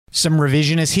Some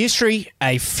revisionist history,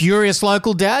 a furious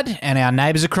local dad, and our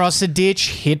neighbours across the ditch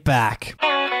hit back.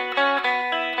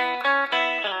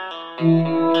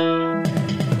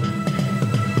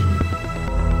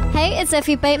 Hey, it's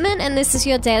Effie Bateman, and this is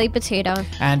your Daily Potato.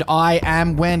 And I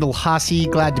am Wendell Hussey.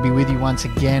 Glad to be with you once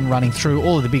again, running through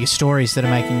all of the biggest stories that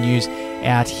are making news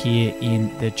out here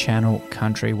in the Channel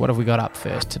Country. What have we got up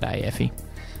first today, Effie?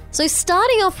 So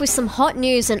starting off with some hot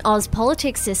news in Oz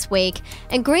politics this week,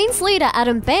 and Greens leader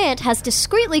Adam Bandt has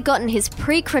discreetly gotten his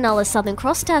pre-Cronulla Southern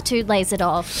Cross tattoo lasered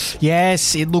off.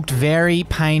 Yes, it looked very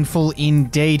painful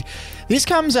indeed. This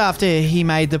comes after he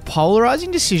made the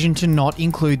polarising decision to not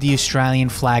include the Australian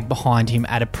flag behind him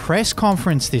at a press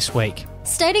conference this week.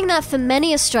 Stating that for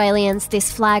many Australians,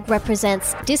 this flag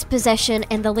represents dispossession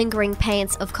and the lingering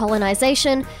pains of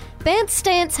colonisation, Bandt's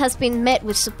stance has been met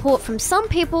with support from some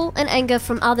people and anger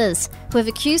from others, who have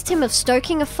accused him of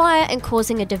stoking a fire and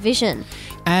causing a division.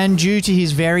 And due to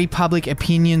his very public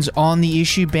opinions on the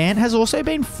issue, Bandt has also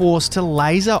been forced to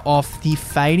laser off the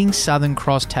fading Southern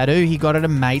Cross tattoo he got at a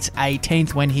mate's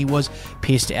 18th when he was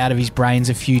pissed out of his brains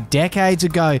a few decades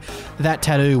ago. That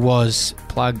tattoo was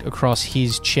plugged across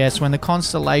his chest when the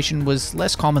constellation was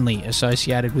less commonly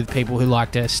associated with people who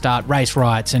like to start race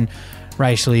riots and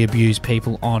racially abuse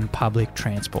people on public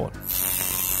transport.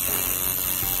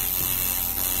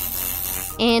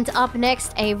 And up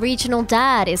next, a regional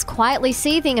dad is quietly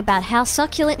seething about how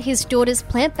succulent his daughter's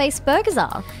plant-based burgers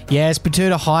are. Yes,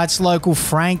 Betoota Heights local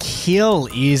Frank Hill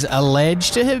is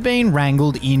alleged to have been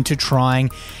wrangled into trying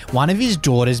one of his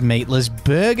daughter's meatless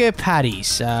burger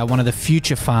patties, one of the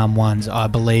Future Farm ones, I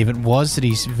believe it was, that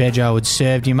his veggie had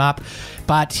served him up.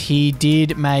 But he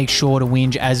did make sure to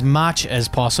whinge as much as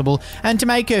possible and to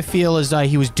make her feel as though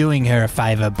he was doing her a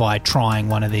favour by trying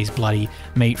one of these bloody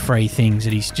meat-free things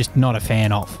that he's just not a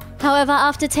fan of. However,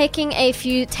 after taking a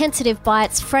few tentative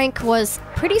bites, Frank was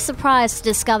pretty surprised to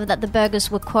discover that the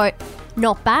burgers were, quote,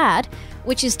 not bad,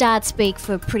 which is dad speak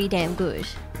for pretty damn good.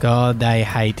 God, they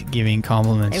hate giving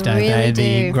compliments, don't really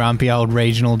they? The grumpy old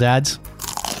regional dads.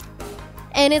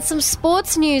 And in some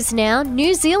sports news now,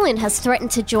 New Zealand has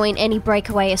threatened to join any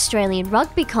breakaway Australian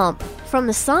rugby comp from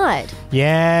the side.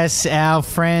 Yes, our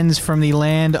friends from the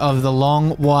land of the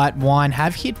long white wine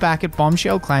have hit back at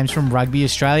bombshell claims from Rugby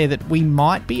Australia that we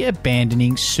might be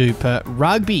abandoning Super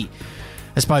Rugby.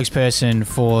 A spokesperson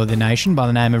for the nation by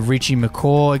the name of Richie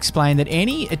McCaw explained that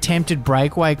any attempted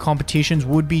breakaway competitions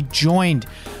would be joined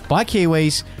by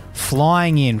Kiwis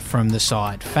flying in from the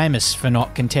side, famous for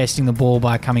not contesting the ball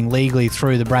by coming legally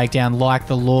through the breakdown like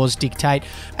the laws dictate.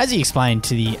 As he explained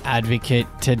to The Advocate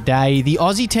today, the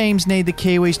Aussie teams need the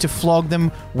Kiwis to flog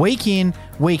them week in,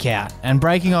 week out, and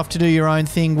breaking off to do your own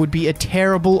thing would be a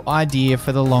terrible idea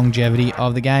for the longevity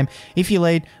of the game. If you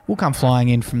lead, we'll come flying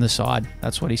in from the side.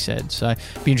 That's what he said. So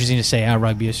it'll be interesting to see how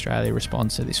Rugby Australia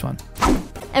responds to this one.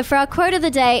 And for our quote of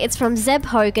the day, it's from Zeb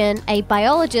Hogan, a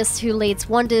biologist who leads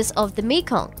Wonders of the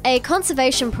Mekong, a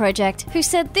conservation project, who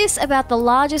said this about the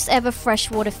largest ever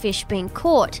freshwater fish being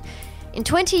caught. In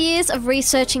 20 years of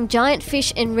researching giant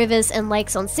fish in rivers and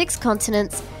lakes on 6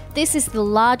 continents, this is the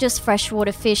largest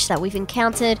freshwater fish that we've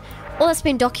encountered or that's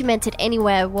been documented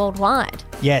anywhere worldwide.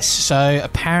 Yes, so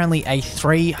apparently a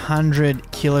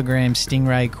 300-kilogram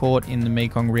stingray caught in the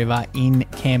Mekong River in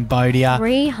Cambodia.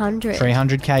 300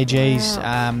 kgs,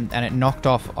 wow. And it knocked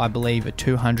off, I believe, a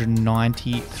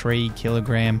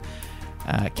 293-kilogram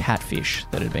catfish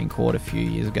that had been caught a few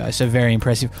years ago. So very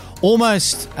impressive.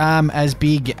 Almost as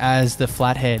big as the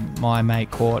flathead my mate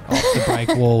caught off the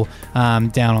break wall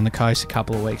down on the coast a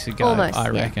couple of weeks ago, almost, I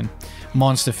reckon. Yeah.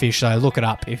 Monster fish, though. Look it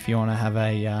up if you want to have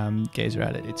a gazer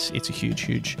at it. It's a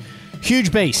huge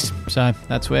beast. So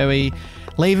that's where we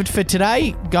leave it for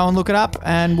today. Go and look it up,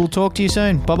 and we'll talk to you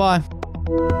soon. Bye-bye.